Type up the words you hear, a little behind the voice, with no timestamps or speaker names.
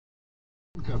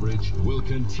coverage will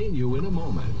continue in a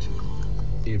moment.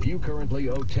 If you currently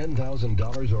owe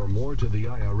 $10,000 or more to the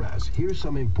IRS, here's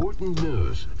some important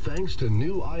news. Thanks to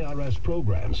new IRS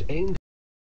programs aimed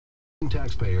at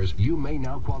taxpayers, you may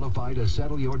now qualify to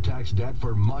settle your tax debt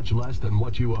for much less than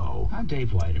what you owe. I'm Dave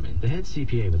Weiderman, the head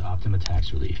CPA with Optima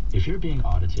Tax Relief. If you're being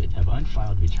audited, have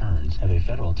unfiled returns, have a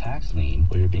federal tax lien,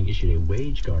 or you're being issued a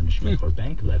wage garnishment or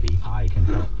bank levy, I can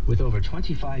help. With over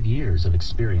 25 years of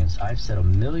experience, I've settled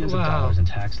millions of dollars in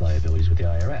tax liabilities with the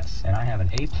IRS, and I have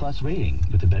an A+ rating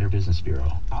with the Better Business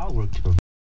Bureau. I'll work to provide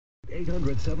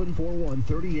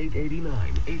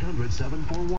 800-741-3889. 800-741